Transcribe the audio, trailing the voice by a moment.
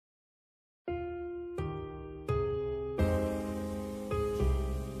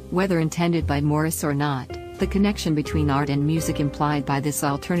Whether intended by Morrice or not, the connection between art and music implied by this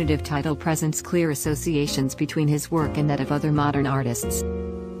alternative title presents clear associations between his work and that of other modern artists.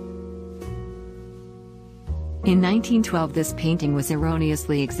 In 1912 this painting was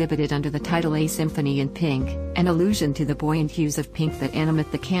erroneously exhibited under the title A Symphony in Pink, an allusion to the buoyant hues of pink that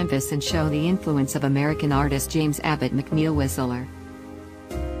animate the canvas and show the influence of American artist James Abbott McNeill Whistler.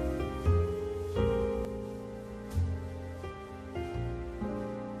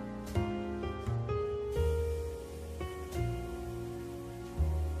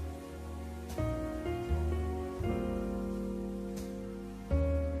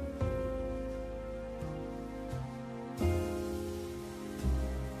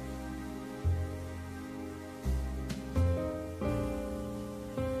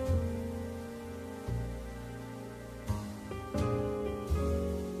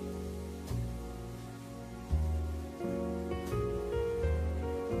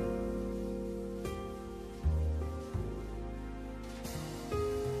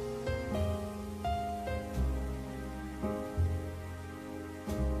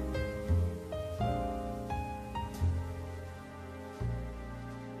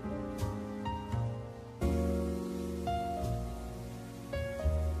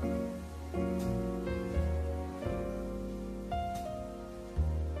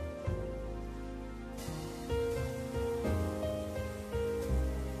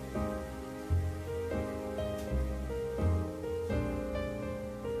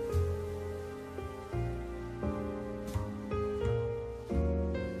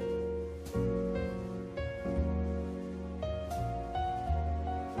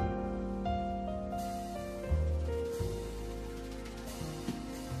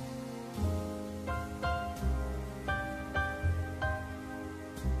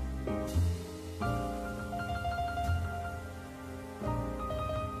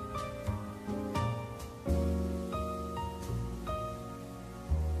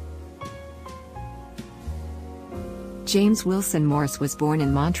 James Wilson Morrice was born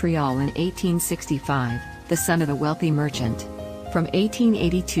in Montreal in 1865, the son of a wealthy merchant. From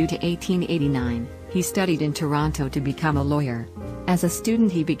 1882 to 1889, he studied in Toronto to become a lawyer. As a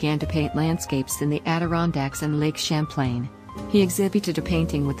student he began to paint landscapes in the Adirondacks and Lake Champlain. He exhibited a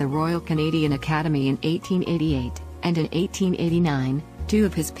painting with the Royal Canadian Academy in 1888, and in 1889, two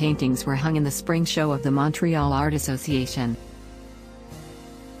of his paintings were hung in the spring show of the Montreal Art Association.